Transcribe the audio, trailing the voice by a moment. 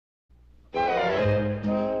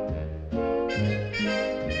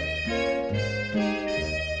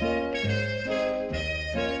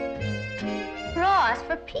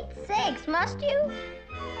Pete's sakes, must you?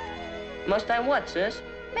 Must I what, sis?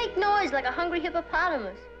 Make noise like a hungry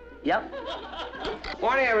hippopotamus. Yep.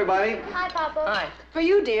 Morning, everybody. Hi, Papa. Hi. For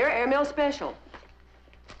you, dear, airmail special.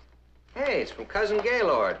 Hey, it's from Cousin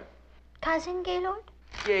Gaylord. Cousin Gaylord?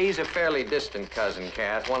 Yeah, he's a fairly distant cousin,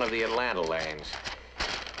 Kath, one of the Atlanta lanes.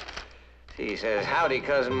 He says, howdy,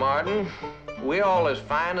 Cousin Martin. We all as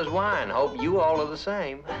fine as wine. Hope you all are the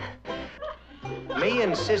same. Me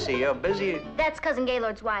and Sissy are busy... That's Cousin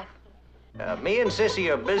Gaylord's wife. Me and Sissy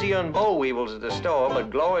are busy on boll weevils at the store, but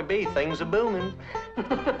glory be, things are booming.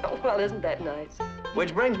 Well, isn't that nice?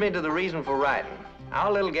 Which brings me to the reason for writing.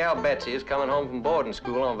 Our little gal Betsy is coming home from boarding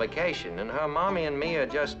school on vacation, and her mommy and me are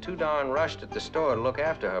just too darn rushed at the store to look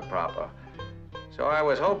after her proper. So I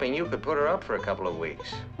was hoping you could put her up for a couple of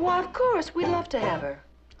weeks. Why, of course, we'd love to have her.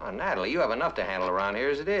 Oh, Natalie, you have enough to handle around here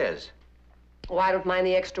as it is. Oh, I don't mind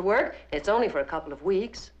the extra work. It's only for a couple of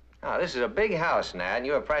weeks. Now, this is a big house, Nat, and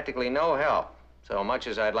you have practically no help. So much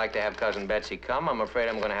as I'd like to have Cousin Betsy come, I'm afraid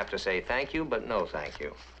I'm going to have to say thank you, but no thank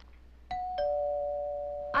you.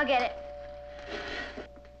 I'll get it.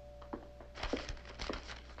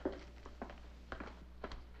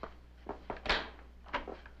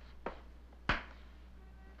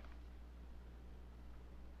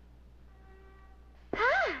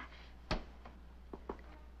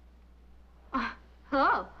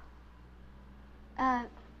 Oh.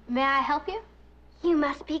 May I help you? You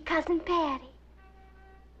must be Cousin Patty.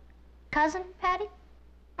 Cousin Patty?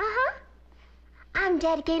 Uh-huh. I'm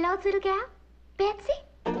Daddy Gaylord's little gal, Betsy.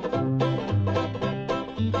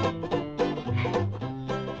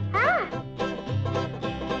 Hi.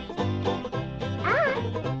 Hi.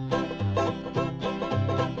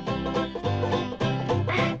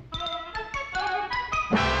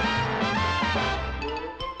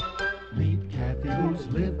 Meet Cathy, who's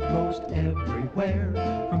lived most everywhere,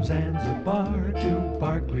 from Zanzibar to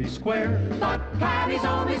Berkeley Square. But Patty's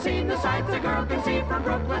only seen the sights a girl can see from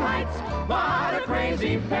Brooklyn Heights. What a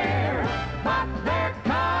crazy pair, but they're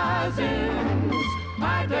cousins,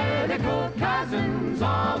 identical cousins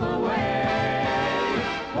all the way.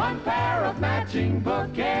 One pair of matching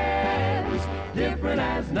bookends, different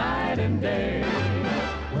as night and day.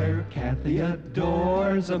 Where Cathy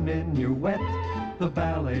adores a minuet, the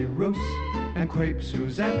ballet russe, and crepe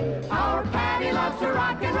Suzette. Our Patty loves to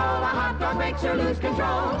rock and roll, a hot dog makes her lose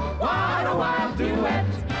control. What a wild duet,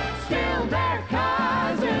 still they're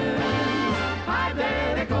cousins,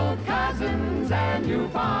 identical cousins, and you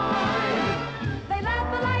find they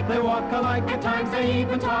laugh alike, They walk alike, at times they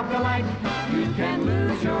even talk alike. You can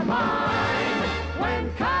lose your mind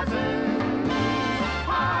when cousins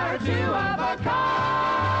are two of a kind.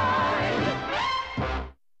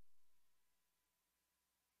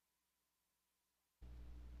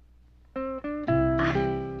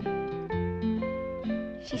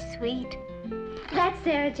 She's sweet. That's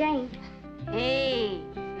Sarah Jane. Hey,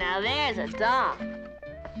 now there's a doll.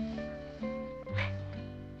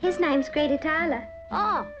 His name's Grady Tyler.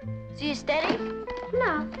 Oh, so you steady?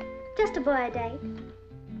 No, just a boy I date.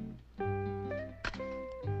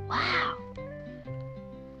 Wow.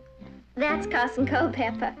 That's Carson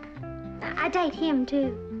Culpepper. I date him,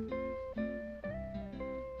 too.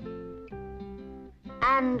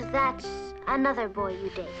 And that's another boy you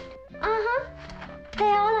date. Uh-huh. They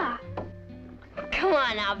all are. Come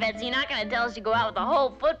on now, Betsy. You're not going to tell us you go out with the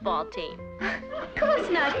whole football team. Of course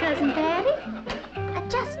not, Cousin Patty.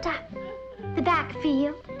 Just the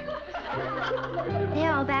backfield.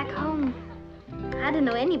 They're all back home. I don't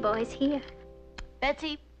know any boys here.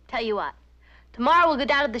 Betsy, tell you what. Tomorrow we'll go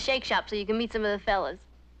down to the shake shop so you can meet some of the fellas.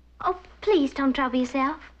 Oh, please don't trouble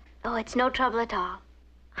yourself. Oh, it's no trouble at all.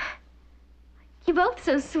 You're both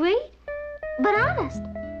so sweet. But honest,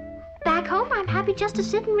 back home I'm happy just to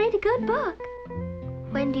sit and read a good book.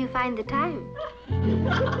 When do you find the time?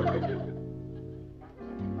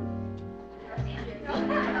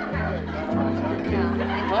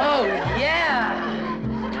 Oh, yeah!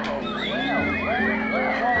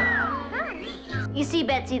 You see,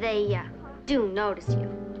 Betsy, they do notice you.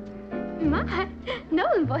 My,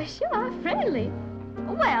 Nolan boys sure are friendly.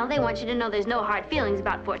 Well, they want you to know there's no hard feelings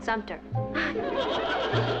about Fort Sumter.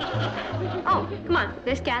 Oh, come on,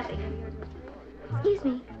 there's Cathy. Excuse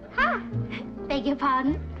me. Hi. Beg your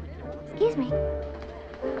pardon. Excuse me.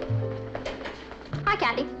 Hi,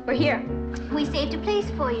 Cathy. We're here. We saved a place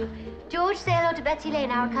for you. George, say hello to Betsy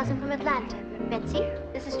Lane, our cousin from Atlanta. Betsy,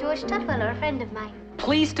 this is George Tutwiler, a friend of mine.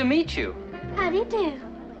 Pleased to meet you. How do you do?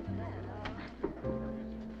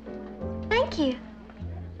 Thank you.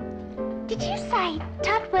 Did you say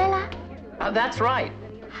Tutwiler? That's right.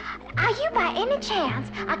 Are you by any chance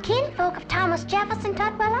a kinfolk of Thomas Jefferson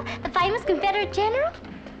Tutwiler, the famous Confederate general?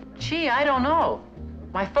 Gee, I don't know.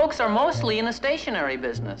 My folks are mostly in the stationery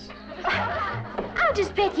business. I'll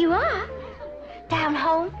just bet you are. Down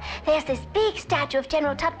home, there's this big statue of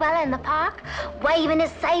General Tutwiler in the park, waving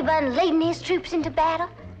his saber and leading his troops into battle.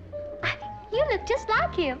 You look just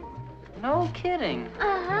like him. No kidding.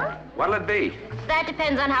 Uh-huh. What'll it be? That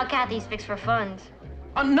depends on how Cathy's fixed for funds.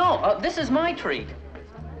 No, this is my treat.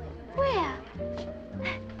 Well,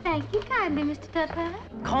 thank you kindly, Mr. Tutwiler.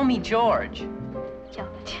 Call me George.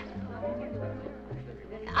 George.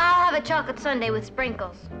 I'll have a chocolate sundae with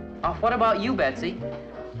sprinkles. What about you, Betsy?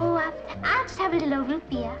 Oh, I'll just have a little root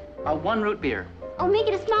beer. 1 root beer. Oh, make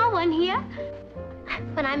it a small one here.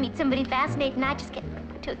 When I meet somebody fascinating, I just get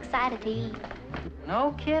too excited to eat.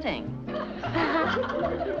 No kidding.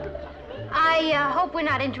 I hope we're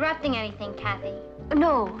not interrupting anything, Cathy.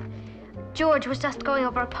 No. George was just going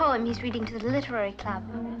over a poem he's reading to the literary club.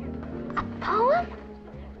 A poem?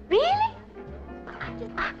 Really?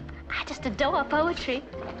 I just adore poetry.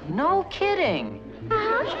 No kidding.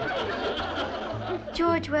 Uh-huh.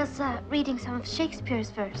 George was reading some of Shakespeare's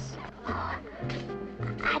verse. Oh,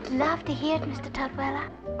 I'd love to hear it, Mr. Tutwiler.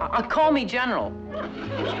 Call me General.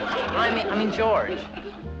 I mean George.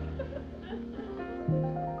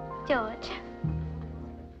 George.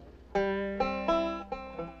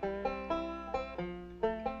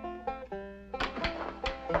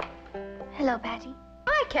 Hello, Patty.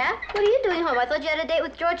 Hi, Cat. What are you doing home? I thought you had a date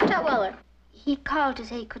with George Tutwiler. He called to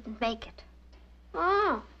say he couldn't make it.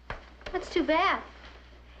 Oh, that's too bad.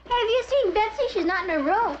 Hey, have you seen Betsy? She's not in her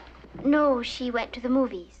room. No, she went to the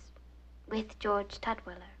movies with George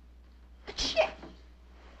Tutwiler. Shit.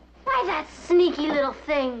 Why, that sneaky little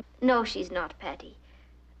thing. No, she's not, Patty.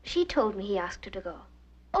 She told me he asked her to go.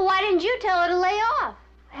 Oh, why didn't you tell her to lay off?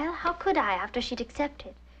 Well, how could I after she'd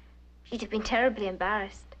accepted? She'd have been terribly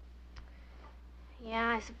embarrassed. Yeah,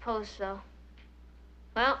 I suppose so.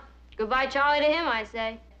 Well, goodbye, Charlie, to him, I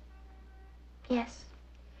say. Yes.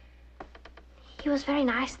 He was very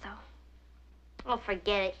nice, though. Oh,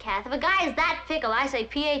 forget it, Kath. If a guy is that fickle, I say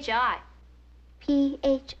P.H.I.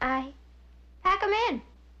 P.H.I.? Pack him in.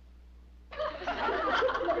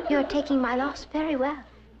 You're taking my loss very well.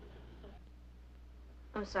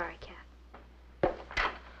 I'm sorry, Kath.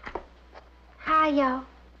 Hi, yo.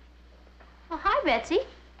 Well, hi, Betsy.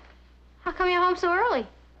 How come you're home so early?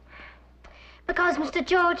 Because Mr.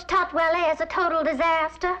 George Tutwiler is a total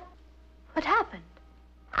disaster. What happened?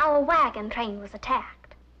 Our wagon train was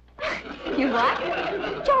attacked. You what?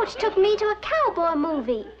 George took me to a cowboy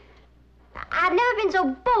movie. I've never been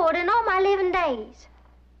so bored in all my living days.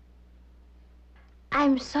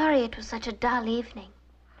 I'm sorry it was such a dull evening.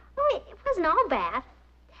 Oh, it wasn't all bad.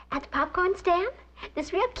 At the popcorn stand,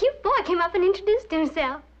 this real cute boy came up and introduced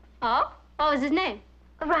himself. Oh? What was his name?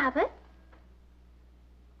 Robert?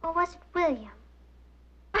 Or was it William?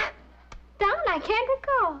 Darn, I can't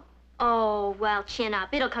recall. Oh, well, chin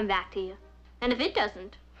up. It'll come back to you. And if it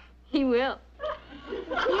doesn't, he will.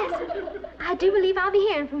 Yes, I do believe I'll be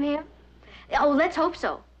hearing from him. Oh, let's hope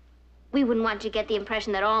so. We wouldn't want you to get the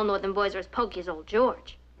impression that all northern boys are as pokey as old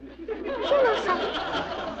George. You know something?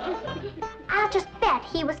 I'll just bet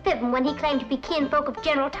he was fibbing when he claimed to be kinfolk of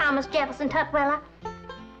General Thomas Jefferson Tutwiler.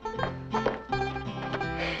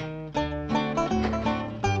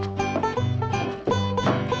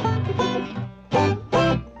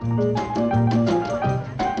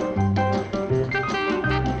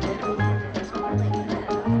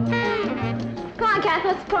 Come on, Kath,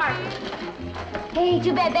 let's park. Hey,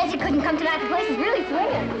 too bad Betsy couldn't come tonight. The place is really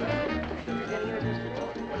swinging.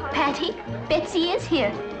 Patty, Betsy is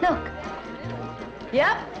here. Look.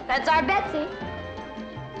 Yep, that's our Betsy.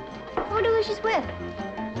 I wonder who she's with.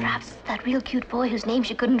 Perhaps it's that real cute boy whose name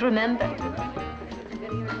she couldn't remember.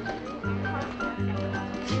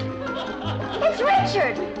 It's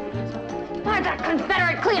Richard! Why, that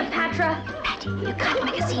Confederate Cleopatra! Patty, you can't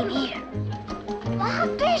make a scene here. Well, how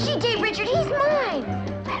dare she date Richard? He's mine!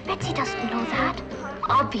 Well, Betsy doesn't know that.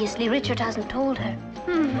 Obviously, Richard hasn't told her.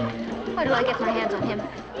 Where do I get my hands on him?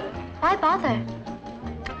 Why bother?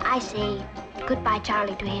 I say goodbye,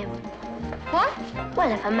 Charlie, to him. What?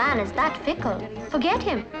 Well, if a man is that fickle, forget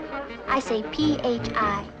him. I say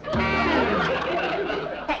P.H.I.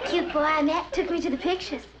 That cute boy I met took me to the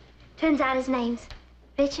pictures. Turns out his name's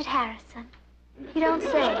Richard Harrison. You don't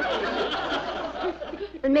say.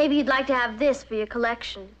 Then maybe you'd like to have this for your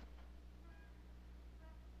collection.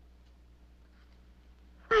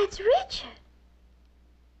 Why, it's Richard.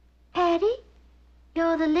 Patty,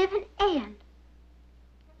 you're the living end.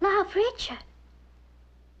 Love, Richard.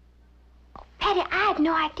 Oh, Patty, I had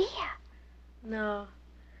no idea. No.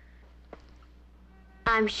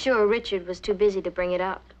 I'm sure Richard was too busy to bring it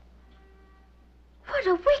up. What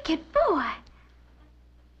What a wicked boy.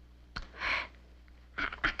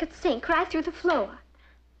 I could sink right through the floor.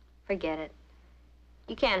 Forget it.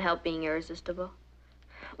 You can't help being irresistible.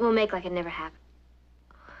 We'll make like it never happened.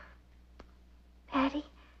 Patty,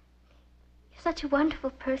 you're such a wonderful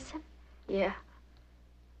person. Yeah.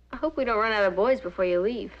 I hope we don't run out of boys before you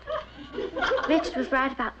leave. Richard was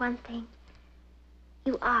right about one thing.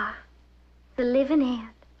 You are the living end.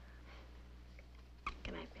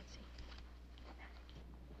 Good night, Betsy.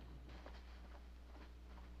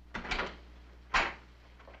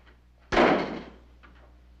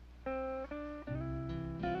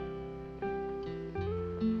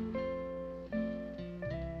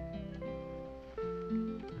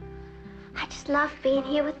 I just love being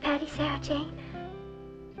here with Patty, Sarah Jane.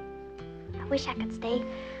 I wish I could stay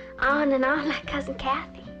on and on like Cousin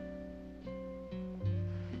Cathy.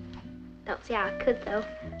 Don't see how I could, though,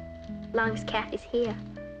 as long as Cathy's here.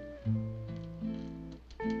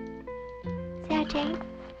 Sarah Jane,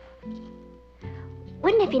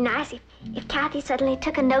 wouldn't it be nice if Cathy suddenly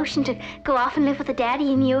took a notion to go off and live with her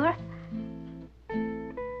daddy in Europe?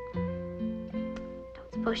 Don't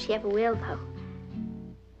suppose she ever will, though.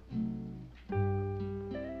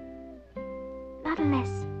 Not unless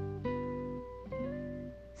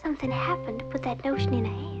something happened to put that notion in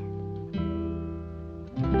her head.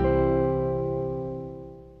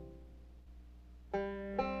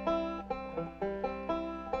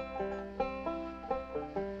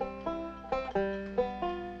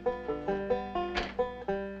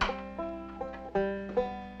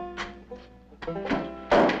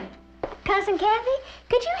 Cousin Cathy,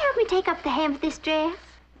 could you help me take up the hem of this dress?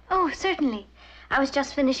 Oh, certainly. I was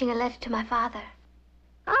just finishing a letter to my father.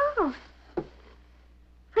 Oh.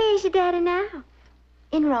 Where's your daddy now?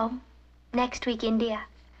 In Rome. Next week, India.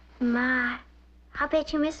 My, I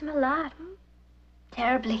bet you miss him a lot, hmm?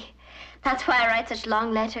 Terribly. That's why I write such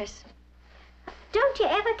long letters. Don't you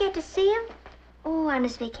ever get to see him? Oh, on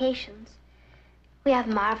his vacations. We have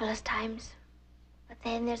marvelous times. But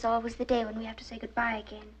then there's always the day when we have to say goodbye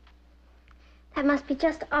again. That must be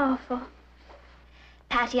just awful.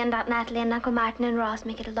 Patty and Aunt Natalie and Uncle Martin and Ross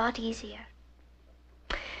make it a lot easier.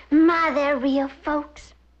 My, they're real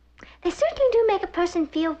folks. They certainly do make a person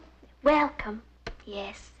feel welcome.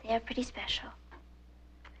 Yes, they're pretty special.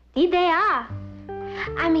 Indeed they are.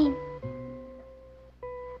 I mean,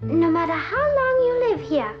 no matter how long you live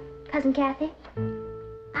here, Cousin Cathy,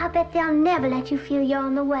 I'll bet they'll never let you feel you're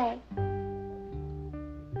in the way.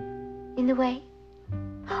 In the way?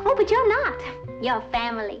 Oh, but you're not. You're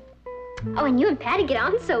family. Oh, and you and Patty get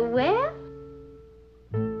on so well.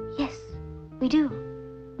 Yes, we do.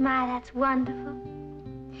 My, that's wonderful.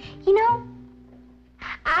 You know,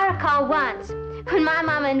 I recall once when my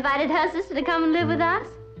mama invited her sister to come and live with us.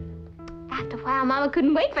 After a while, Mama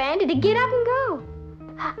couldn't wait for Andy to get up and go.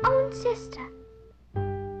 Her own sister.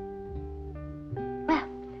 Well,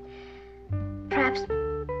 perhaps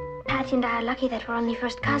Patty and I are lucky that we're only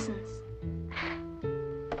first cousins.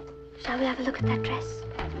 Shall we have a look at that dress?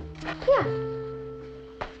 Yeah.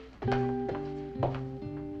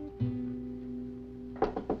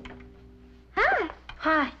 Hi.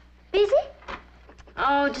 Hi. Busy?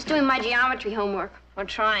 Oh, just doing my geometry homework. Or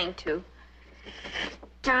trying to.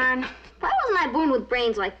 Darn. Why wasn't I born with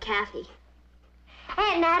brains like Cathy?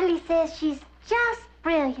 Aunt Natalie says she's just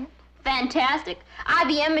brilliant. Fantastic.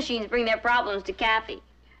 IBM machines bring their problems to Cathy.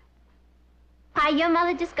 Why, your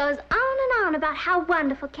mother just goes on and on about how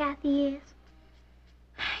wonderful Cathy is.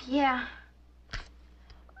 Yeah.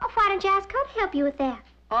 Oh, why don't you ask her to help you with that?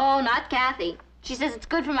 Oh, not Cathy. She says it's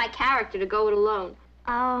good for my character to go it alone.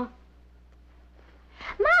 Oh.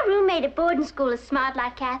 My roommate at boarding school is smart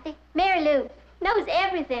like Cathy. Mary Lou. Knows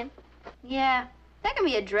everything. Yeah, that can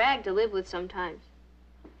be a drag to live with sometimes.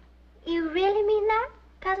 You really mean that,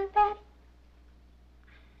 Cousin Patty?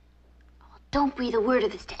 Oh, don't breathe a word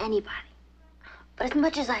of this to anybody. But as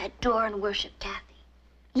much as I adore and worship Cathy.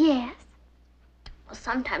 Yes. Well,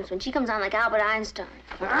 sometimes when she comes on like Albert Einstein.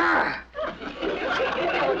 I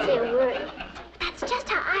won't say a word. That's just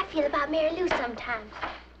how I feel about Mary Lou sometimes.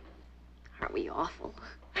 Aren't we awful?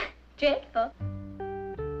 Dreadful.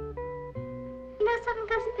 You know something,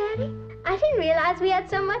 Cousin Patty? I didn't realize we had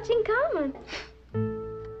so much in common.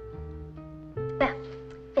 Well,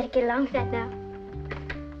 better get along with that now.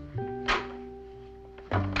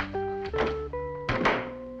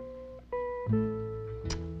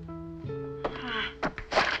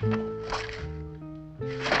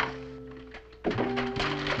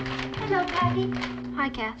 Hello, Patty. Hi,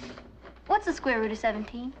 Kath. What's the square root of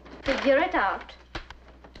 17? Figure it out.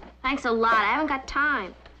 Thanks a lot. I haven't got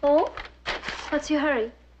time. Oh? What's your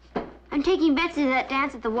hurry? I'm taking Betsy to that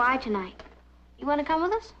dance at the Y tonight. You want to come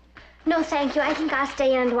with us? No, thank you. I think I'll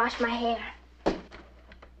stay in and wash my hair.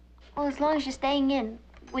 Well, as long as you're staying in,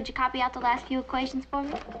 would you copy out the last few equations for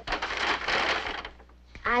me?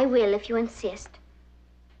 I will, if you insist.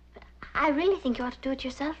 But I really think you ought to do it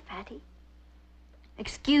yourself, Patty.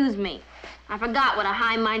 Excuse me. I forgot what a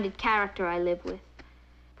high-minded character I live with.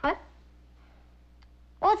 What?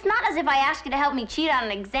 Well, it's not as if I asked you to help me cheat on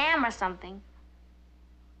an exam or something.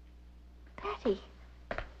 Patty,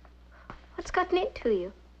 what's gotten into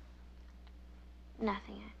you?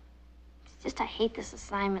 Nothing. It's just I hate this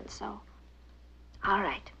assignment so. All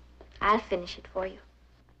right. I'll finish it for you.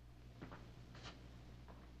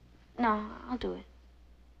 No, I'll do it.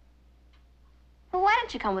 Well, why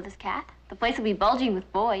don't you come with us, Kath? The place will be bulging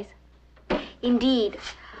with boys. Indeed.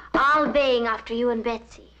 All baying after you and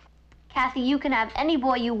Betsy. Cathy, you can have any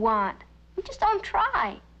boy you want. You just don't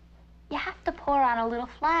try. You have to pour on a little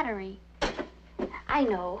flattery. I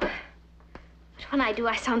know. But when I do,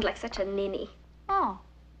 I sound like such a ninny. Oh.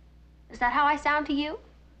 Is that how I sound to you?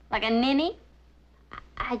 Like a ninny?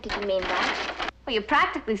 I didn't mean that. Well, you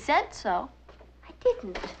practically said so. I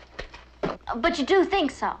didn't. But you do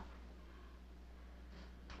think so.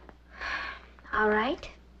 All right.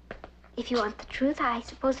 If you want the truth, I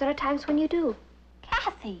suppose there are times when you do.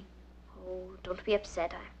 Cathy. Oh, don't be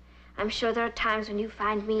upset. I'm sure there are times when you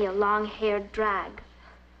find me a long-haired drag.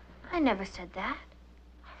 I never said that.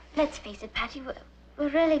 Let's face it, Patty, we're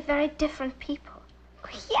really very different people.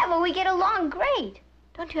 Yeah, but we get along great.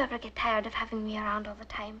 Don't you ever get tired of having me around all the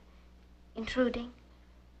time? Intruding?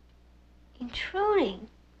 Intruding?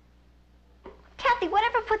 Cathy,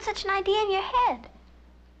 whatever put such an idea in your head?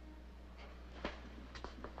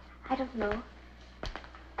 I don't know.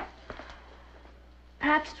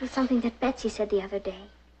 Perhaps it was something that Betsy said the other day.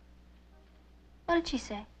 What did she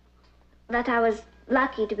say? That I was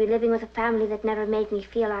lucky to be living with a family that never made me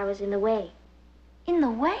feel I was in the way. In the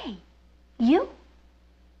way? You?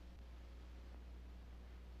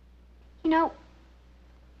 You know,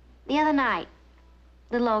 the other night,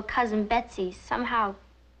 little old cousin Betsy somehow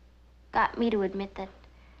got me to admit that,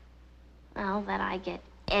 well, that I get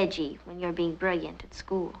edgy when you're being brilliant at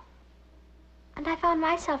school. And I found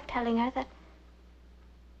myself telling her that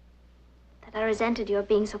I resented your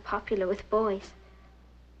being so popular with boys.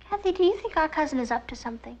 Cathy, do you think our cousin is up to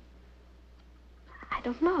something? I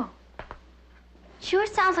don't know. Sure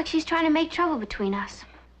sounds like she's trying to make trouble between us.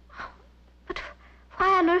 But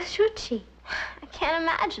why on earth should she? I can't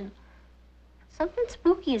imagine. Something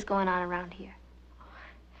spooky is going on around here.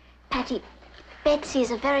 Patty, Betsy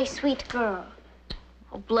is a very sweet girl.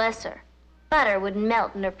 Oh, bless her. Butter would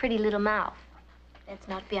melt in her pretty little mouth. Let's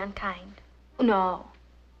not be unkind. No.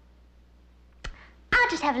 I'll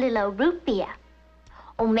just have a little old root beer.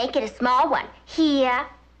 Oh, make it a small one. Here.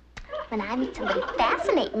 When I meet somebody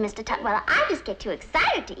fascinating, Mr. Tutwiler, I just get too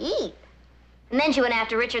excited to eat. And then she went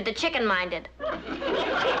after Richard the chicken-minded. I'm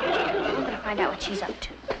gonna find out what she's up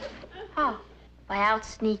to. Oh. By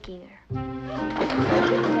out-sneaking her.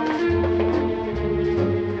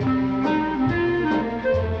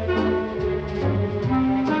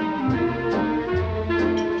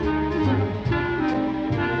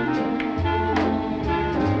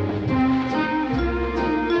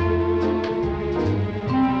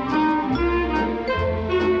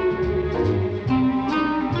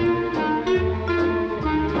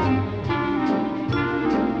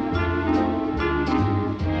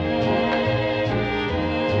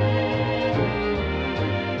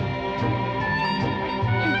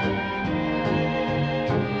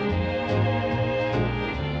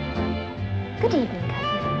 Good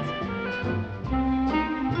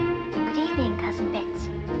evening, Cousin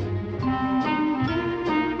Betsy.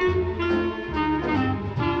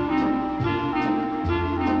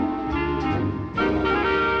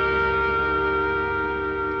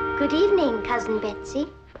 Good evening, Cousin Betsy.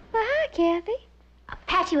 Well, hi, Cathy.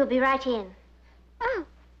 Patty will be right in. Oh,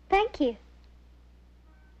 thank you.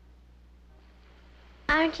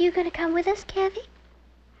 Aren't you going to come with us, Cathy?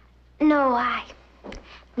 No, I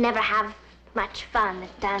never have much fun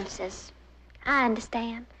at dances. I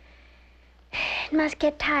understand. It must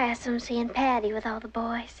get tiresome seeing Patty with all the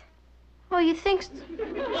boys. Oh, you think so?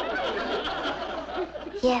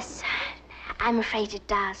 Yes, I'm afraid it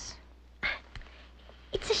does.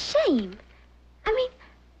 It's a shame. I mean,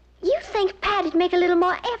 you think Patty'd make a little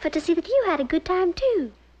more effort to see that you had a good time,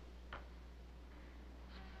 too.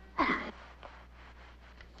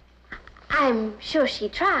 I'm sure she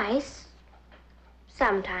tries.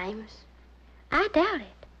 Sometimes. I doubt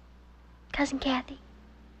it. Cousin Cathy,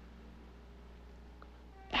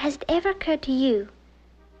 has it ever occurred to you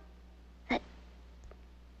that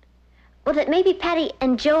Well, that maybe Patty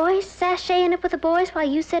enjoys sashaying up with the boys while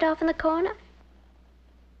you sit off in the corner?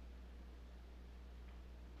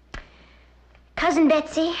 Cousin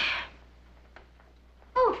Betsy.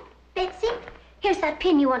 Oh, Betsy, here's that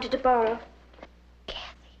pin you wanted to borrow.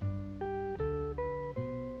 Cathy.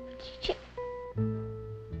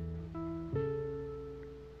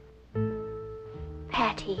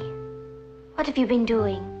 Patty, what have you been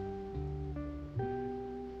doing?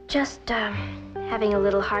 Just, having a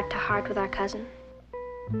little heart-to-heart with our cousin.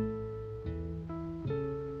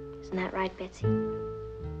 Isn't that right, Betsy?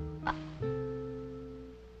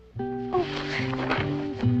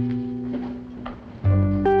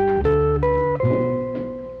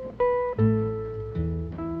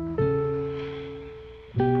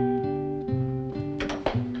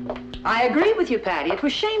 I agree with you, Patty. It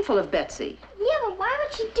was shameful of Betsy. Yeah, but why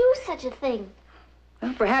would she do such a thing?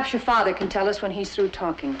 Well, perhaps your father can tell us when he's through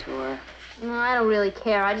talking to her. No, I don't really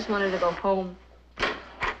care. I just wanted to go home.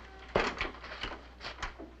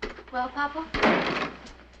 Well, Papa?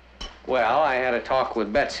 Well, I had a talk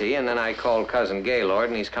with Betsy, and then I called Cousin Gaylord,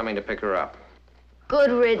 and he's coming to pick her up. Good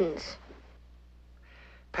riddance.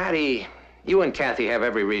 Patty, you and Cathy have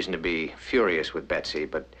every reason to be furious with Betsy,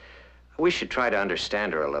 but we should try to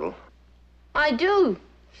understand her a little. I do.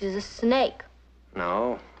 She's a snake.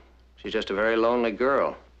 No, she's just a very lonely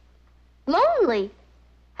girl. Lonely?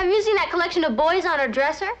 Have you seen that collection of boys on her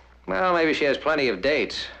dresser? Well, maybe she has plenty of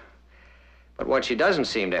dates. But what she doesn't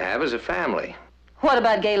seem to have is a family. What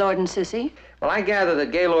about Gaylord and Sissy? Well, I gather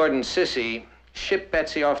that Gaylord and Sissy ship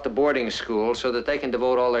Betsy off to boarding school so that they can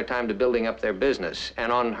devote all their time to building up their business.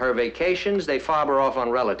 And on her vacations, they fob her off on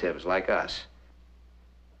relatives like us.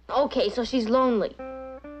 Okay, so she's lonely.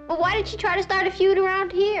 But why did she try to start a feud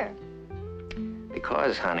around here?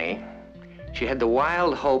 Because, honey, she had the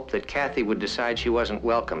wild hope that Cathy would decide she wasn't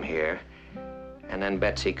welcome here, and then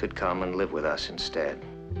Betsy could come and live with us instead.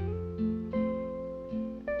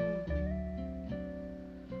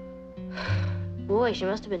 Boy, she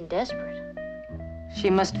must have been desperate. She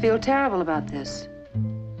must feel terrible about this.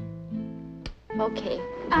 Okay.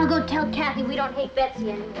 I'll go tell Cathy we don't hate Betsy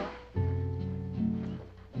anymore.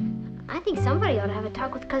 I think somebody ought to have a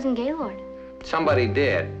talk with Cousin Gaylord. Somebody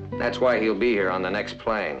did. That's why he'll be here on the next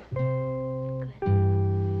plane.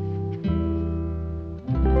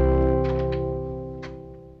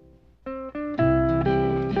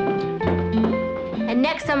 And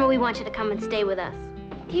next summer, we want you to come and stay with us.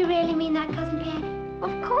 Do you really mean that, Cousin Patty?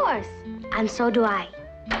 Of course. And so do I.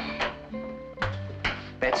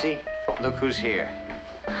 Betsy, look who's here.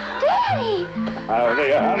 Daddy!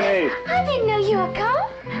 Howdy, honey. I didn't know you were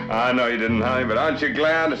coming. I know you didn't, honey, but aren't you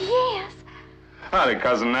glad? Yes. Howdy,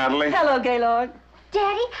 Cousin Natalie. Hello, Gaylord.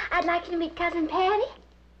 Daddy, I'd like you to meet Cousin Patty.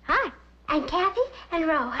 Hi. And Cathy and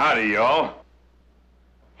Rose. Howdy, y'all.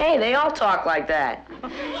 Hey, they all talk like that.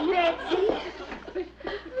 Betsy.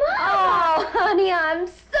 Oh, honey, I'm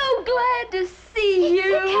so glad to see you.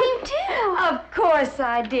 You came too. Of course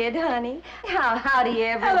I did, honey. Howdy,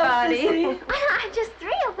 everybody. I'm just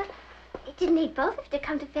thrilled, but it didn't need both of you to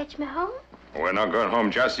come to fetch me home. We're not going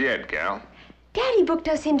home just yet, gal. Daddy booked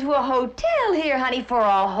us into a hotel here, honey, for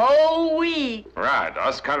a whole week. Right,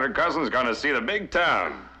 us country cousins gonna see the big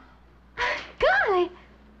town. Golly.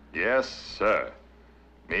 Yes, sir.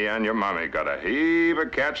 Me and your mommy got a heap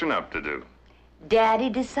of catching up to do. Daddy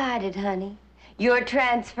decided, honey. You're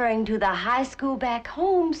transferring to the high school back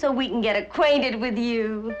home so we can get acquainted with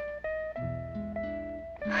you.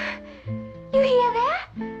 You hear that?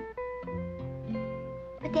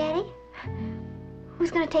 But, Daddy, who's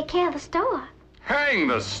going to take care of the store? Hang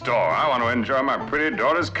the store. I want to enjoy my pretty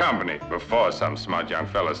daughter's company before some smart young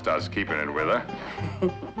fella starts keeping it with her.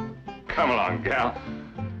 Come along, gal.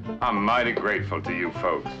 I'm mighty grateful to you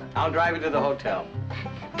folks. I'll drive you to the hotel.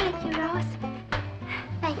 Thank you, Rose.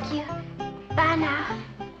 Thank you. Bye now.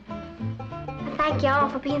 And thank you all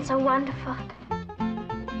for being so wonderful.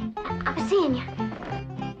 I'll be seeing you.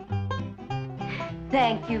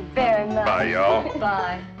 Thank you very much. Bye, y'all.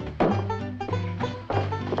 Bye.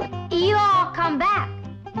 You all come back.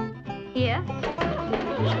 Here?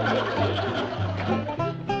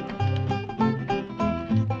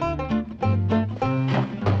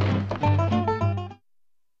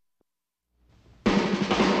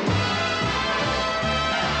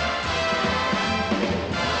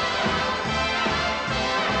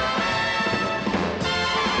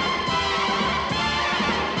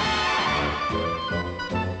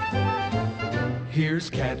 Here's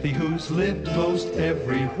Cathy, who's lived most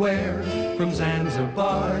everywhere, from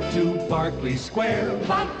Zanzibar to Berkeley Square.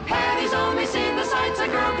 But Patty's only seen the sights a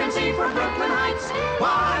girl can see from Brooklyn Heights.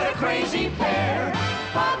 What a crazy pair.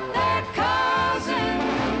 But they're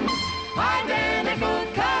cousins.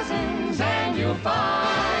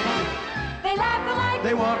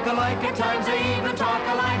 they walk alike, at times they even talk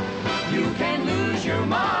alike.